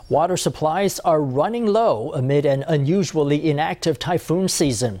Water supplies are running low amid an unusually inactive typhoon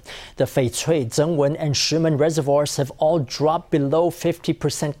season. The Feicui, Zengwen, and Shimen reservoirs have all dropped below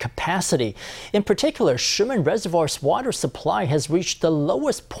 50% capacity. In particular, Shimen Reservoir's water supply has reached the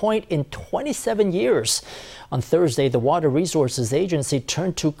lowest point in 27 years. On Thursday, the Water Resources Agency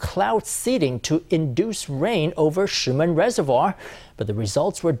turned to cloud seeding to induce rain over Shimen Reservoir, but the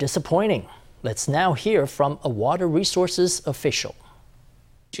results were disappointing. Let's now hear from a Water Resources official.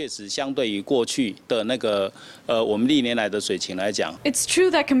 确实相对于过去的我们历年来的水情来讲 It's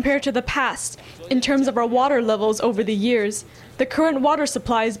true that compared to the past, in terms of our water levels over the years, the current water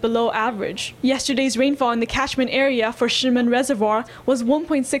supply is below average. Yesterday's rainfall in the catchment area for Shimen Reservoir was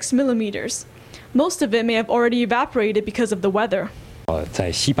 1.6 millimeters. Most of it may have already evaporated because of the weather.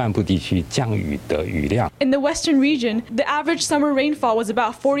 在西半部地区降雨的雨量 In the western region, the average summer rainfall was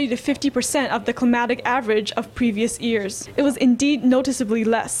about 40 to 50% of the climatic average of previous years. It was indeed noticeably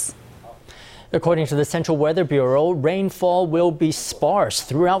less. According to the Central Weather Bureau, rainfall will be sparse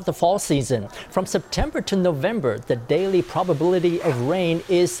throughout the fall season. From September to November, the daily probability of rain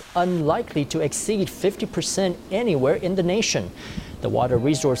is unlikely to exceed 50% anywhere in the nation. The Water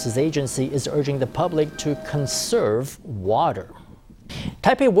Resources Agency is urging the public to conserve water.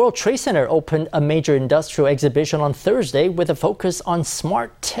 Taipei World Trade Center opened a major industrial exhibition on Thursday with a focus on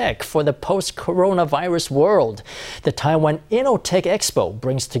smart tech for the post-coronavirus world. The Taiwan InnoTech Expo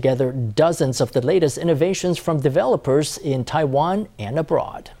brings together dozens of the latest innovations from developers in Taiwan and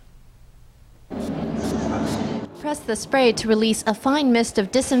abroad. Press the spray to release a fine mist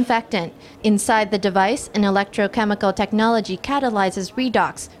of disinfectant. Inside the device, an electrochemical technology catalyzes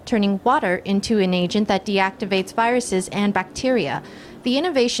redox, turning water into an agent that deactivates viruses and bacteria. The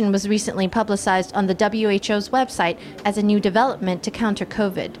innovation was recently publicized on the WHO's website as a new development to counter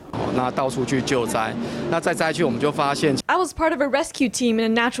COVID. I was part of a rescue team in a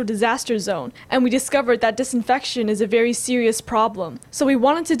natural disaster zone, and we discovered that disinfection is a very serious problem. So we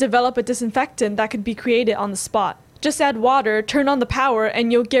wanted to develop a disinfectant that could be created on the spot. Just add water, turn on the power,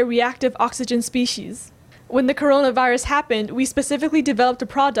 and you'll get reactive oxygen species. When the coronavirus happened, we specifically developed a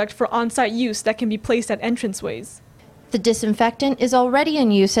product for on-site use that can be placed at entranceways. The disinfectant is already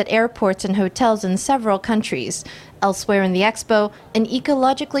in use at airports and hotels in several countries. Elsewhere in the expo, an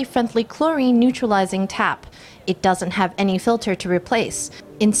ecologically friendly chlorine neutralizing tap. It doesn't have any filter to replace.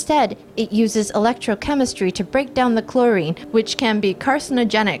 Instead, it uses electrochemistry to break down the chlorine, which can be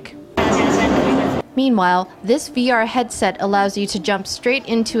carcinogenic. Meanwhile, this VR headset allows you to jump straight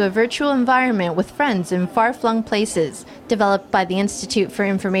into a virtual environment with friends in far-flung places. Developed by the Institute for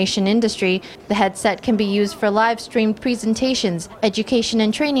Information Industry, the headset can be used for live-streamed presentations, education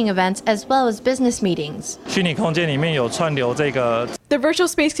and training events, as well as business meetings. The virtual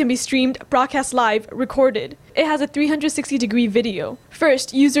space can be streamed, broadcast live, recorded. It has a 360-degree video.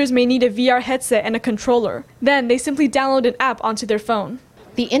 First, users may need a VR headset and a controller. Then, they simply download an app onto their phone.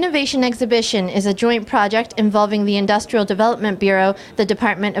 The Innovation Exhibition is a joint project involving the Industrial Development Bureau, the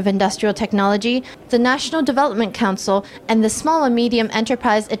Department of Industrial Technology, the National Development Council, and the Small and Medium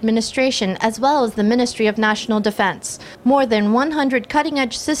Enterprise Administration, as well as the Ministry of National Defense. More than 100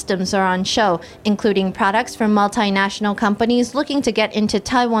 cutting-edge systems are on show, including products from multinational companies looking to get into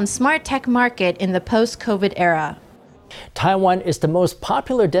Taiwan's smart tech market in the post-COVID era. Taiwan is the most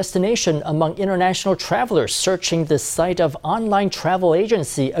popular destination among international travelers searching the site of online travel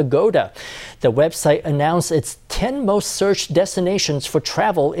agency Agoda. The website announced its 10 most searched destinations for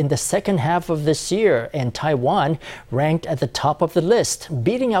travel in the second half of this year, and Taiwan ranked at the top of the list,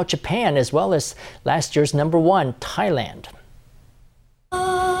 beating out Japan as well as last year's #1, Thailand.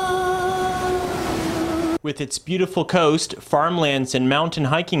 With its beautiful coast, farmlands, and mountain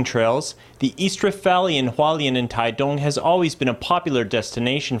hiking trails, the East Rift Valley in Hualien and Taidong has always been a popular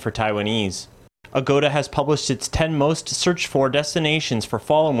destination for Taiwanese. Agoda has published its 10 most searched for destinations for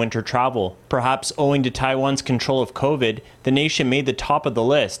fall and winter travel. Perhaps owing to Taiwan's control of COVID, the nation made the top of the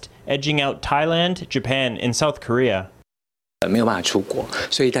list, edging out Thailand, Japan, and South Korea.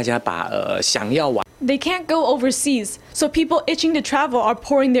 They can't go overseas, so people itching to travel are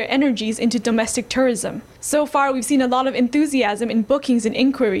pouring their energies into domestic tourism. So far, we've seen a lot of enthusiasm in bookings and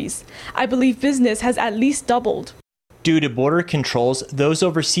inquiries. I believe business has at least doubled. Due to border controls, those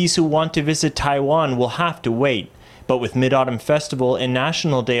overseas who want to visit Taiwan will have to wait. But with Mid-Autumn Festival and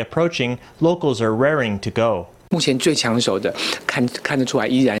National Day approaching, locals are raring to go.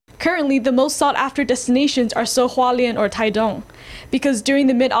 Currently, the most sought-after destinations are So Hualien or Taidong, because during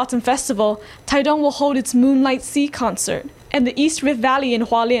the Mid-Autumn Festival, Taidong will hold its Moonlight Sea concert, and the East Rift Valley in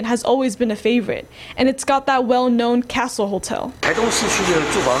Hualien has always been a favorite, and it's got that well-known castle hotel.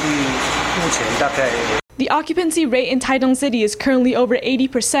 The occupancy rate in Taidong City is currently over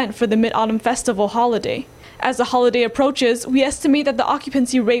 80% for the Mid-Autumn Festival holiday. As the holiday approaches, we estimate that the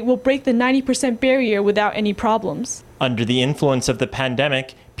occupancy rate will break the 90% barrier without any problems. Under the influence of the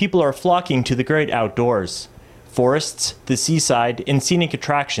pandemic, people are flocking to the great outdoors. Forests, the seaside, and scenic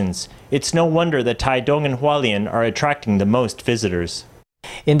attractions. It's no wonder that Taidong and Hualien are attracting the most visitors.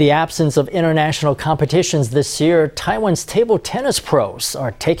 In the absence of international competitions this year, Taiwan's table tennis pros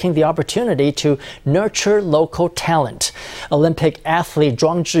are taking the opportunity to nurture local talent. Olympic athlete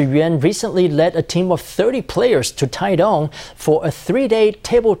Zhuang Zhiyuan recently led a team of 30 players to Taidong for a 3-day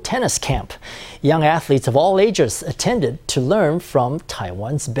table tennis camp. Young athletes of all ages attended to learn from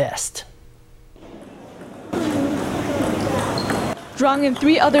Taiwan's best. Zhuang and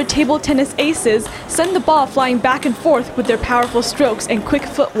 3 other table tennis aces send the ball flying back and forth with their powerful strokes and quick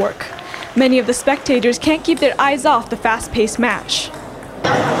footwork. Many of the spectators can't keep their eyes off the fast-paced match.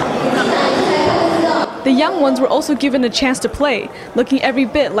 The young ones were also given a chance to play, looking every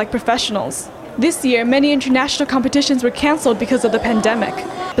bit like professionals. This year, many international competitions were cancelled because of the pandemic.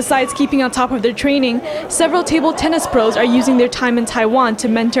 Besides keeping on top of their training, several table tennis pros are using their time in Taiwan to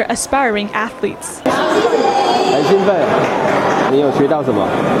mentor aspiring athletes. 很兴奋，你有学到什么？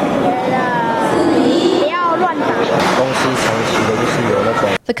不要乱打。公司长期的就是有那种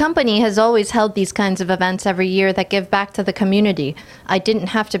The company has always held these kinds of events every year that give back to the community. I didn't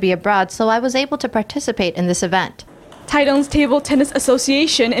have to be abroad, so I was able to participate in this event. Taidong's Table Tennis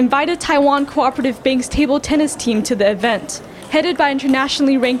Association invited Taiwan Cooperative Bank's table tennis team to the event. Headed by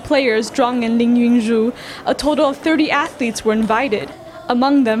internationally ranked players Zhuang and Ling Yunzhu, a total of 30 athletes were invited.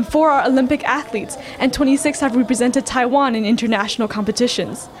 Among them, 4 are Olympic athletes, and 26 have represented Taiwan in international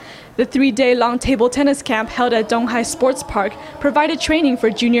competitions. The 3-day-long table tennis camp held at Donghai Sports Park provided training for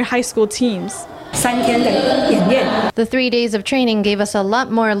junior high school teams. The 3 days of training gave us a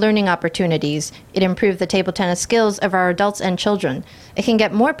lot more learning opportunities. It improved the table tennis skills of our adults and children. It can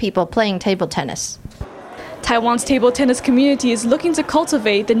get more people playing table tennis. Taiwan's table tennis community is looking to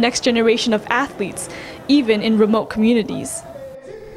cultivate the next generation of athletes, even in remote communities.